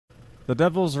The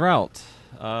Devil's Route,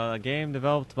 a game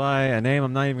developed by a name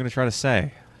I'm not even going to try to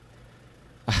say.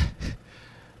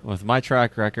 With my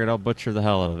track record, I'll butcher the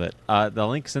hell out of it. The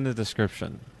link's in the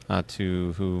description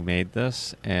to who made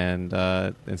this and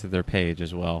into their page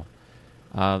as well.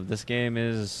 This game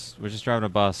is, we're just driving a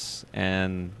bus,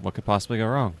 and what could possibly go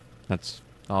wrong? That's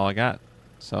all I got.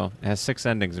 So, it has 6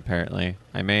 endings apparently.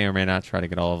 I may or may not try to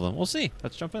get all of them. We'll see.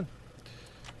 Let's jump in.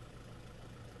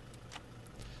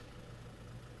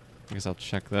 I guess I'll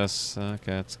check this.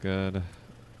 Okay, that's good.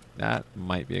 That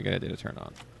might be a good idea to turn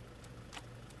on.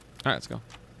 Alright, let's go.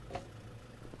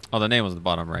 Oh, the name was in the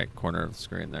bottom right corner of the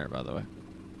screen there, by the way.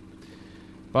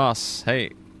 Boss, hey.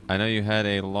 I know you had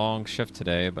a long shift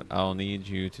today, but I'll need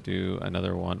you to do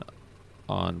another one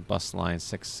on bus line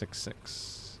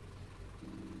 666.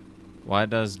 Why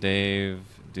does Dave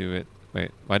do it?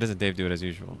 Wait, why doesn't Dave do it as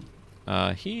usual?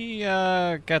 He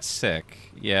got sick.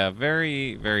 Yeah,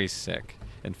 very, very sick.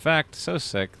 In fact, so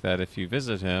sick that if you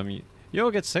visit him, you'll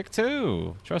get sick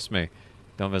too. Trust me.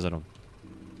 Don't visit him.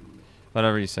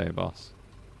 Whatever you say, boss.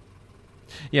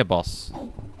 Yeah, boss.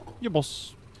 Yeah,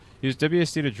 boss. Use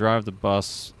WSD to drive the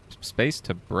bus. Space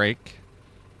to brake.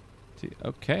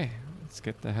 Okay, let's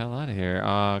get the hell out of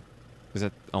here. Is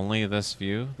it only this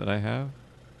view that I have?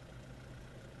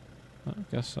 I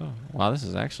guess so. Wow, this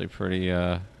is actually pretty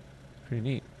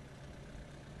neat.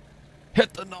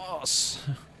 Hit the nos!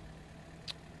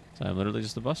 So I'm literally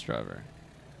just a bus driver.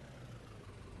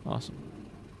 Awesome.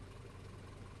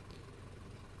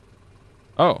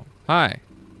 Oh, hi.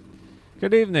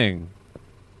 Good evening.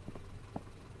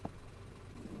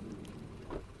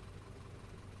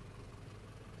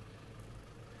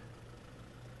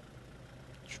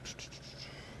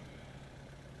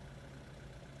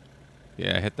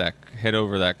 Yeah, hit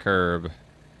over that curb.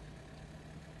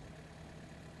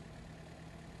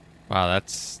 Wow,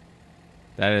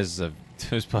 that is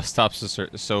those bus stops are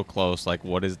so close. Like,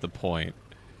 what is the point?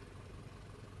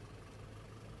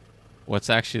 What's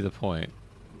actually the point?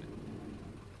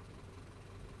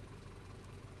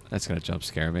 That's gonna jump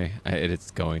scare me. It's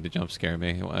going to jump scare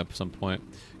me at some point.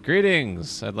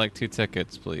 Greetings! I'd like 2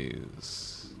 tickets,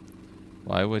 please.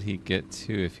 Why would he get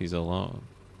 2 if he's alone?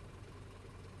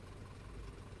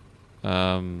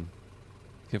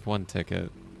 Give 1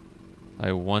 ticket.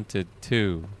 I wanted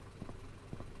 2.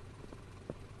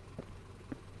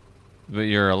 But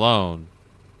you're alone.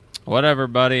 Whatever,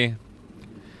 buddy.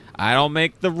 I don't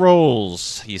make the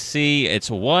rules. You see, it's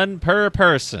 1 per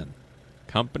person.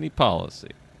 Company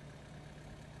policy.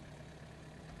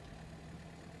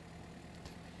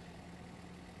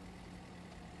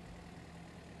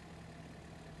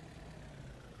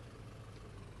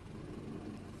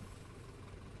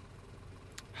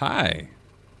 Hi.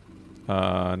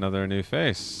 Another new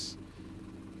face.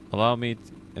 Allow me,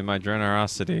 in my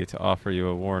generosity, to offer you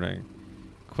a warning.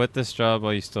 Quit this job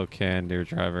while you still can, dear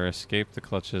driver. Escape the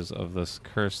clutches of this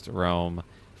cursed realm,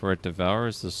 for it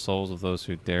devours the souls of those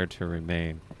who dare to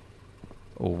remain.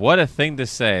 What a thing to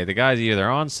say. The guy's either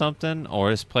on something, or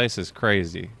this place is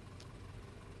crazy.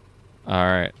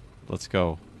 Alright, let's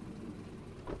go.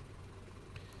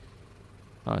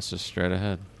 Oh, it's just straight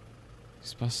ahead.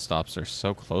 These bus stops are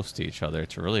so close to each other.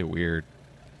 It's really weird.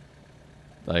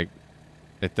 Like,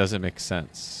 it doesn't make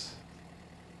sense.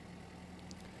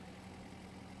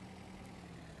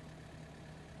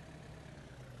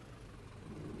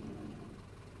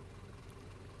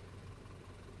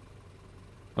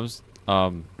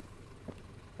 Oh.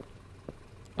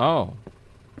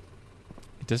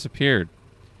 It disappeared.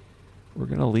 We're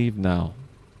gonna leave now.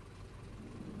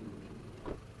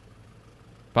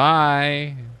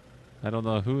 Bye. I don't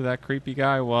know who that creepy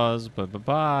guy was, but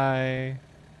bye-bye.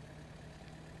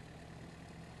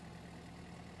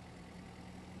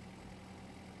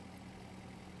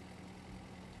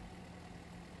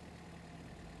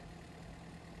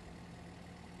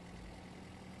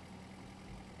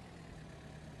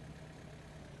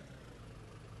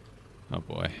 Oh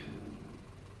boy.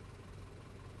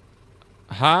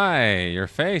 Hi, your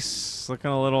face looking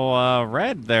a little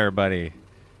red there, buddy.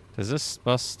 Does this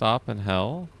bus stop in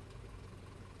hell?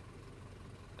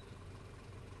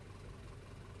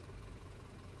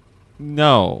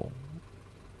 No.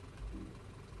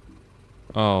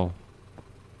 Oh.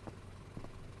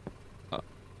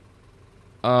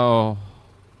 Oh.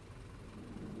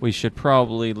 We should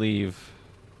probably leave.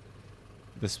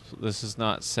 This is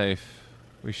not safe.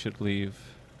 We should leave.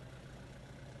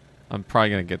 I'm probably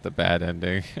gonna get the bad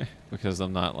ending because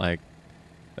I'm not like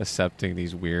accepting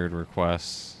these weird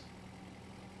requests.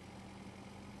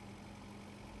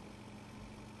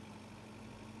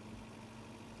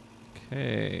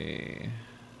 Okay.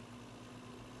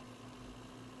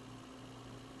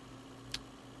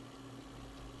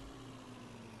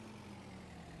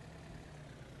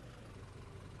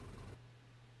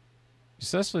 You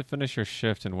successfully finished your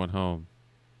shift and went home.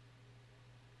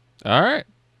 All right.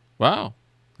 Wow.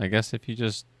 I guess if you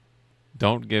just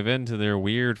don't give in to their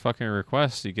weird fucking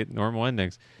requests, you get normal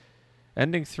endings.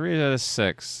 Ending 3 out of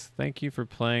 6. Thank you for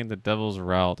playing The Devil's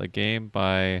Route, a game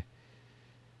by...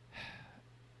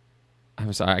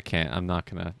 I'm sorry, I can't. I'm not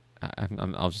gonna...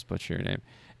 I'll just butcher your name.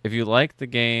 If you like the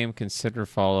game, consider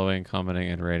following, commenting,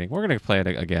 and rating. We're gonna play it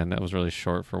again. That was really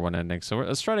short for one ending, so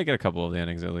let's try to get a couple of the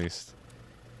endings at least.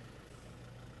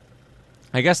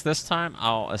 I guess this time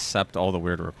I'll accept all the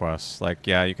weird requests. Like,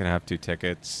 yeah, you can have 2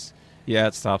 tickets. Yeah,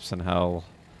 it stops in hell.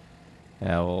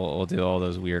 Yeah, we'll do all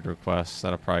those weird requests.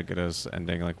 That'll probably get us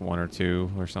ending like 1 or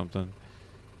 2 or something.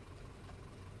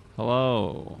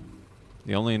 Hello.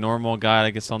 The only normal guy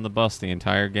that gets on the bus the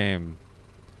entire game.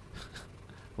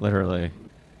 Literally.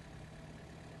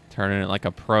 Turning it like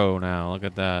a pro now. Look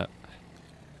at that.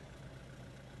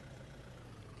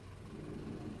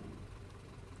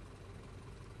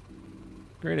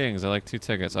 Greetings. I like 2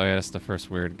 tickets. Oh yeah, that's the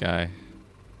first weird guy.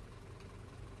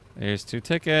 Here's 2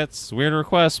 tickets. Weird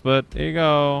request, but there you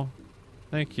go.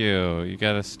 Thank you. You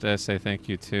gotta say thank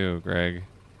you too, Greg.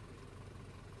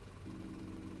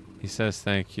 He says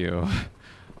thank you.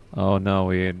 Oh no,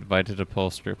 we invited a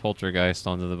poltergeist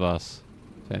onto the bus.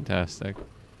 Fantastic.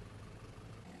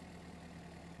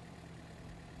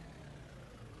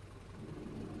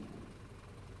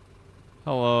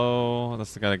 Hello.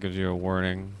 That's the guy that gives you a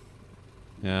warning.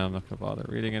 Yeah, I'm not gonna bother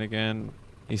reading it again.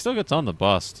 He still gets on the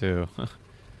bus too.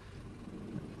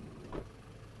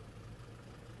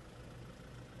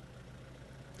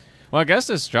 Well, I guess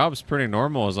this job's pretty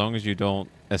normal as long as you don't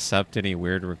accept any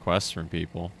weird requests from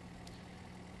people.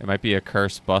 It might be a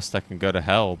cursed bus that can go to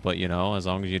hell, but, you know, as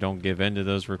long as you don't give in to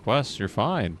those requests, you're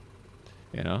fine.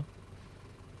 You know?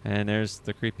 And there's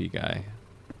the creepy guy.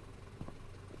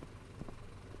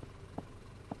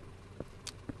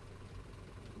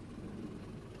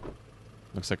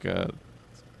 Looks like a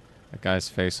guy's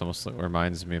face almost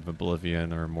reminds me of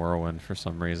Oblivion or Morrowind for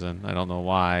some reason. I don't know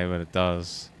why, but it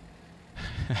does.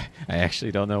 I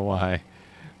actually don't know why,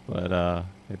 but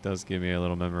it does give me a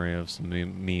little memory of some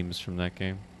memes from that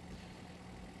game.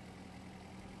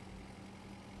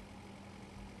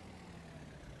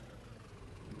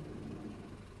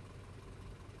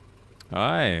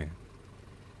 Hi.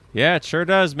 Yeah, it sure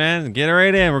does, man. Get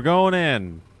right in. We're going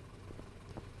in.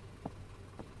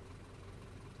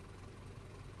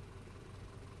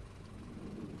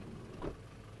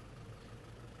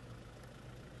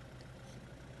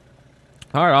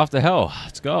 All right, off to hell.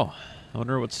 Let's go. I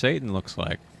wonder what Satan looks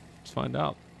like. Let's find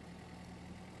out.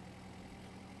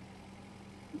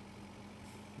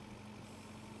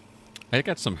 I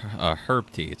got some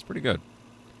herb tea. It's pretty good.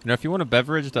 You know, if you want a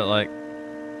beverage that like...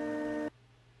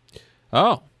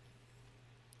 Oh.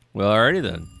 Well, alrighty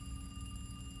then.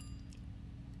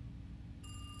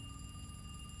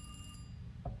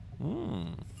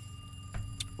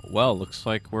 Well, looks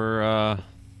like we're, are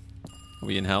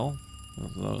we in hell?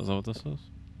 Is that what this is?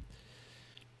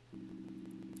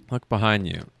 Look behind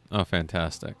you. Oh,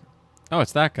 fantastic. Oh,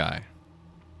 it's that guy.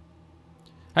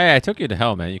 Hey, I took you to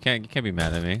hell, man. You can't be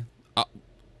mad at me. Oh,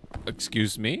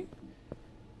 excuse me?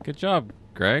 Good job,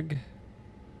 Greg.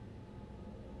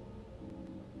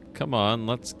 Come on,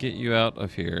 let's get you out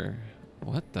of here.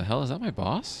 What the hell? Is that my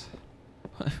boss?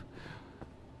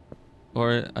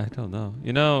 Or, I don't know.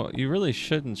 You know, you really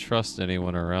shouldn't trust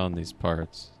anyone around these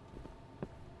parts.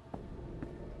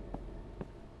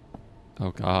 Oh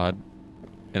god.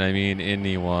 And I mean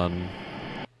anyone.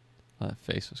 Oh, that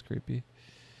face was creepy.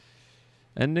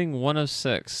 Ending 1 of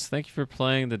 6. Thank you for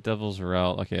playing The Devil's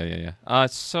Route. Okay, yeah.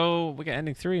 So we got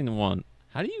ending 3 and 1.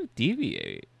 How do you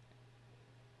deviate?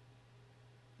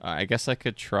 I guess I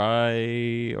could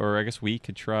try, or I guess we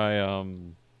could try,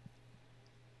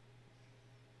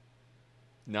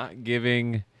 not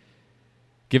giving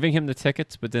him the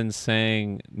tickets, but then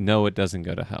saying, no, it doesn't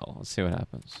go to hell. Let's see what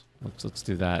happens. Let's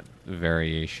do that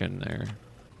variation there.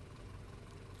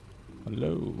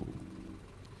 Hello.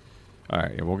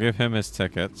 Alright, yeah, we'll give him his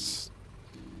tickets,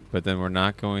 but then we're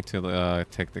not going to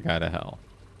take the guy to hell.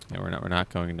 Yeah, we're not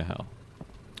going to hell.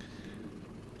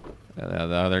 The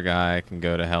other guy can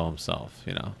go to hell himself,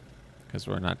 you know, because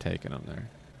we're not taking him there.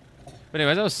 But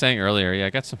anyway, as I was saying earlier, yeah, I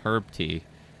got some herb tea.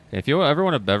 If you ever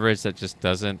want a beverage that just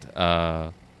doesn't,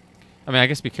 I mean, I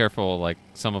guess be careful, like,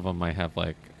 some of them might have,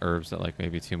 like, herbs that, like,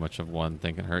 maybe too much of one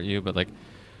thing can hurt you, but, like,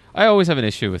 I always have an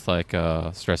issue with, like,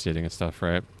 stress eating and stuff,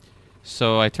 right?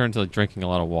 So I turn to, like, drinking a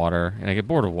lot of water, and I get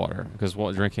bored of water, because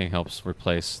drinking helps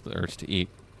replace the urge to eat.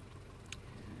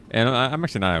 And I'm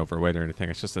actually not overweight or anything,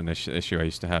 it's just an issue I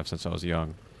used to have since I was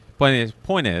young. But the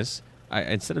point is,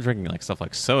 instead of drinking like stuff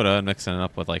like soda and mixing it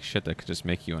up with like shit that could just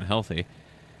make you unhealthy,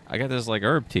 I got this like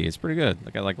herb tea. It's pretty good.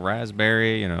 I got like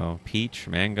raspberry, you know, peach,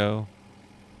 mango.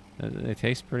 They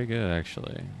taste pretty good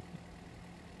actually.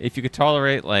 If you could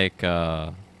tolerate like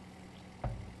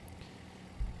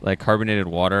carbonated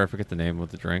water, I forget the name of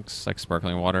the drinks, like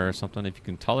sparkling water or something. If you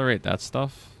can tolerate that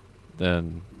stuff,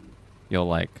 then you'll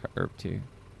like herb tea.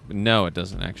 But no, it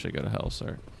doesn't actually go to hell,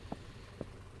 sir.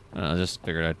 I don't know, I just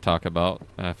figured I'd talk about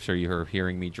after you were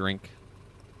hearing me drink.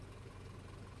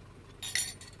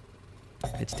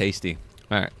 It's tasty.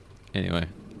 Alright. Anyway.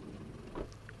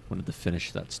 Wanted to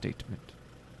finish that statement.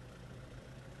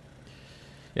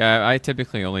 Yeah, I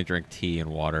typically only drink tea and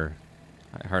water.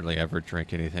 I hardly ever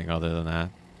drink anything other than that.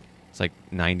 It's like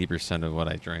 90% of what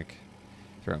I drink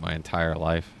throughout my entire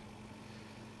life.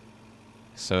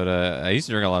 Soda. I used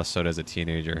to drink a lot of soda as a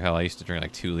teenager. Hell, I used to drink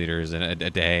like 2 liters a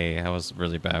day. I was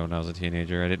really bad when I was a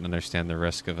teenager. I didn't understand the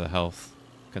risk of the health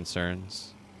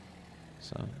concerns.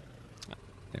 So,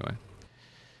 anyway.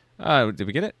 Did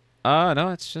we get it? No,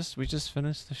 it's just, we just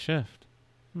finished the shift.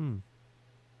 I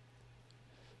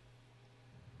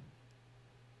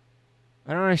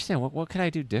don't understand. What could I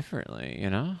do differently, you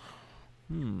know?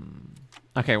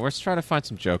 Okay, let's try to find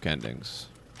some joke endings.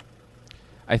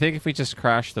 I think if we just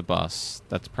crash the bus,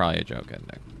 that's probably a joke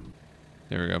ending.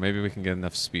 There we go. Maybe we can get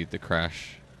enough speed to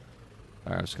crash.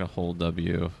 Alright, I'm just going to hold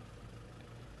W.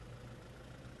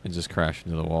 And just crash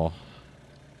into the wall.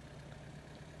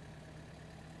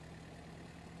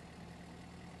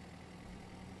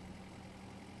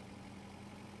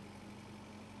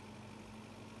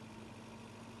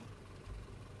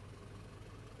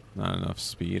 Not enough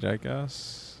speed, I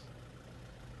guess.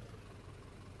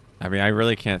 I mean, I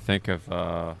really can't think of,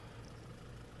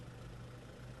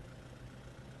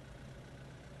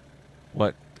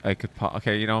 what I could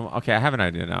okay, you know, okay, I have an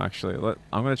idea now, actually.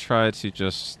 I'm going to try to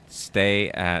just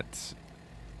stay at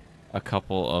a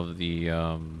couple of the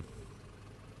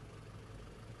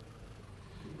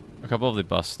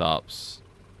bus stops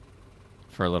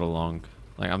for a little long.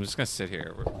 Like, I'm just going to sit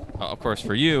here. Of course,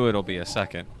 for you, it'll be a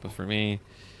second. But for me,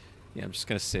 yeah, I'm just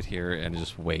going to sit here and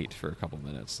just wait for a couple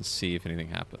minutes and see if anything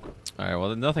happened. All right,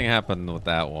 well, nothing happened with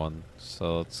that one.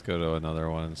 So let's go to another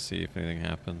one and see if anything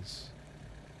happens.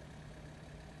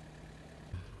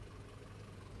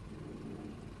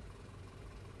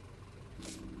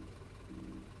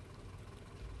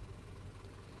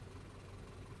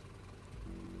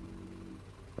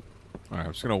 All right,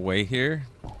 I'm just going to wait here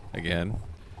again.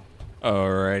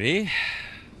 Alrighty.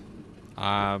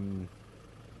 I'm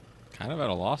kind of at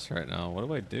a loss right now. What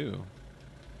do I do?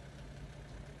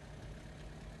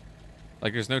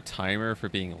 Like, there's no timer for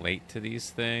being late to these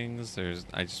things.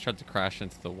 I just tried to crash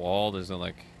into the wall. There's no,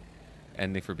 like,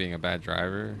 ending for being a bad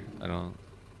driver. I don't...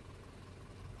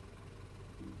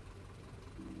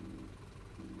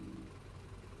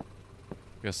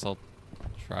 Guess I'll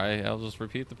just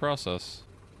repeat the process.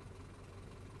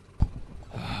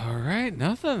 Alright,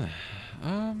 nothing.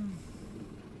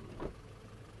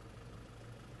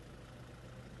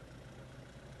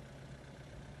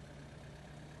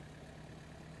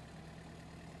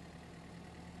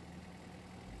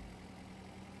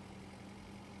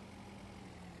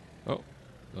 Oh,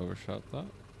 overshot that.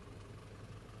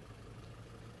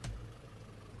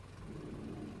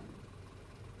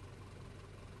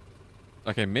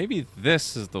 Okay, maybe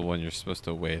this is the one you're supposed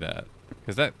to wait at.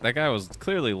 Because that guy was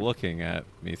clearly looking at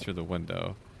me through the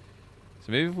window.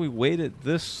 So maybe if we wait at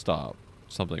this stop,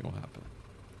 something will happen.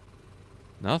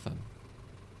 Nothing.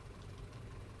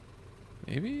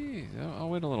 Maybe? I'll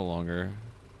wait a little longer.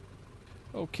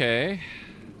 Okay.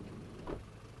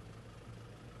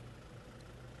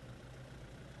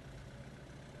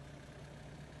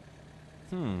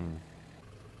 Let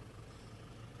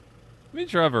me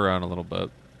drive around a little bit.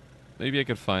 Maybe I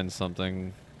could find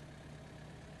something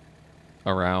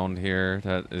around here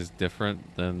that is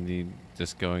different than the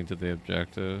just going to the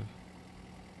objective.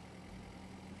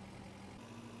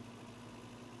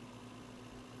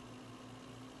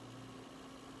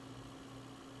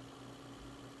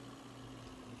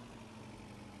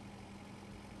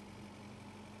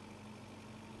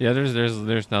 Yeah,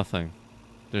 there's nothing.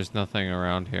 There's nothing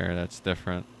around here that's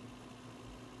different.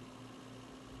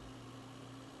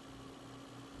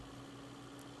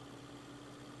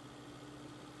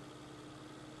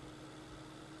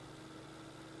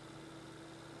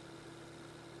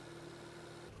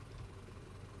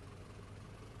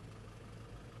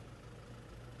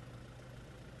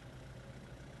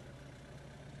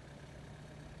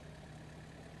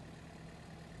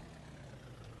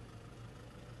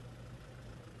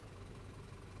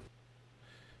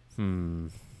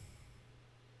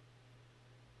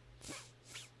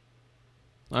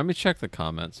 Let me check the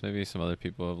comments. Maybe some other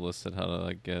people have listed how to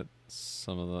like get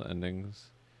some of the endings.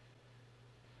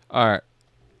 All right,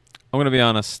 I'm gonna be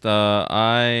honest.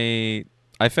 I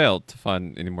failed to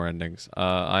find any more endings.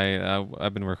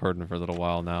 I've been recording for a little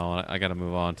while now. And I got to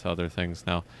move on to other things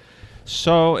now.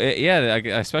 So yeah,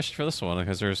 especially for this one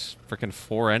because there's freaking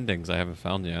 4 endings I haven't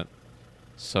found yet.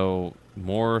 So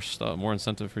more stuff, more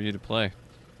incentive for you to play.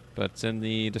 But it's in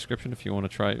the description if you want to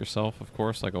try it yourself, of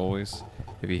course, like always.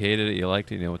 If you hated it, you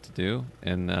liked it, you know what to do.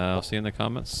 And I'll see you in the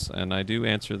comments. And I do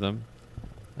answer them.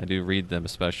 I do read them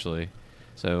especially.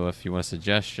 So if you want a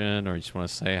suggestion or you just want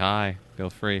to say hi, feel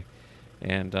free.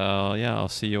 And yeah, I'll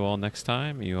see you all next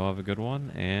time. You all have a good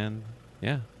one. And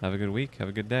yeah, have a good week. Have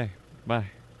a good day.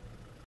 Bye.